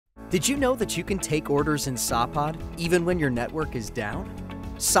Did you know that you can take orders in Sapaad even when your network is down?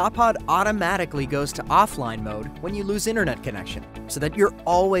 Sapaad automatically goes to offline mode when you lose internet connection, so that you're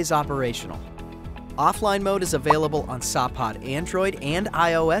always operational. Offline mode is available on Sapaad Android and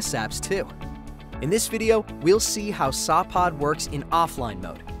iOS apps too. In this video, we'll see how Sapaad works in offline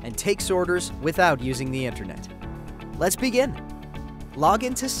mode and takes orders without using the internet. Let's begin. Log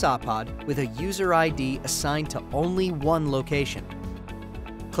into Sapaad with a user ID assigned to only one location.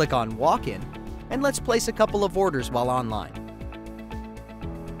 Click on Walk-in, and let's place a couple of orders while online.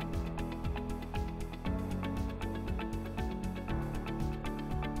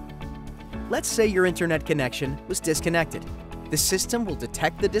 Let's say your internet connection was disconnected. The system will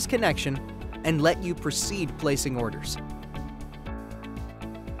detect the disconnection and let you proceed placing orders.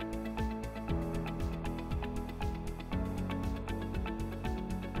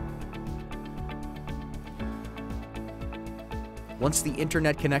 Once the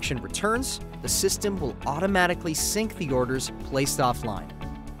internet connection returns, the system will automatically sync the orders placed offline.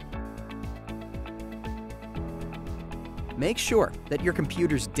 Make sure that your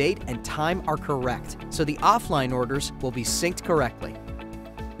computer's date and time are correct, so the offline orders will be synced correctly.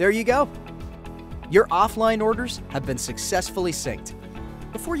 There you go! Your offline orders have been successfully synced.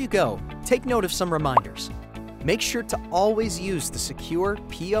 Before you go, take note of some reminders. Make sure to always use the secure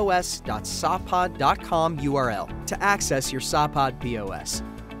pos.sapaad.com URL to access your Sapaad POS.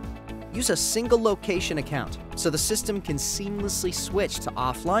 Use a single location account so the system can seamlessly switch to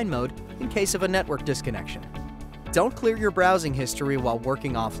offline mode in case of a network disconnection. Don't clear your browsing history while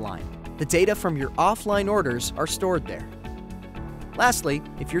working offline. The data from your offline orders are stored there. Lastly,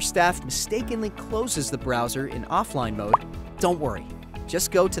 if your staff mistakenly closes the browser in offline mode, don't worry.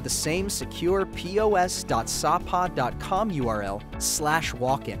 Just go to the same secure pos.sapaad.com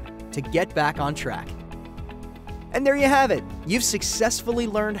URL/walk-in to get back on track. And there you have it! You've successfully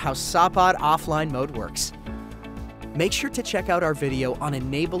learned how Sapaad offline mode works. Make sure to check out our video on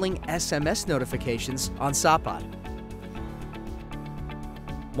enabling SMS notifications on Sapaad.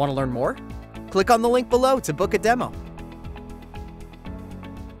 Want to learn more? Click on the link below to book a demo.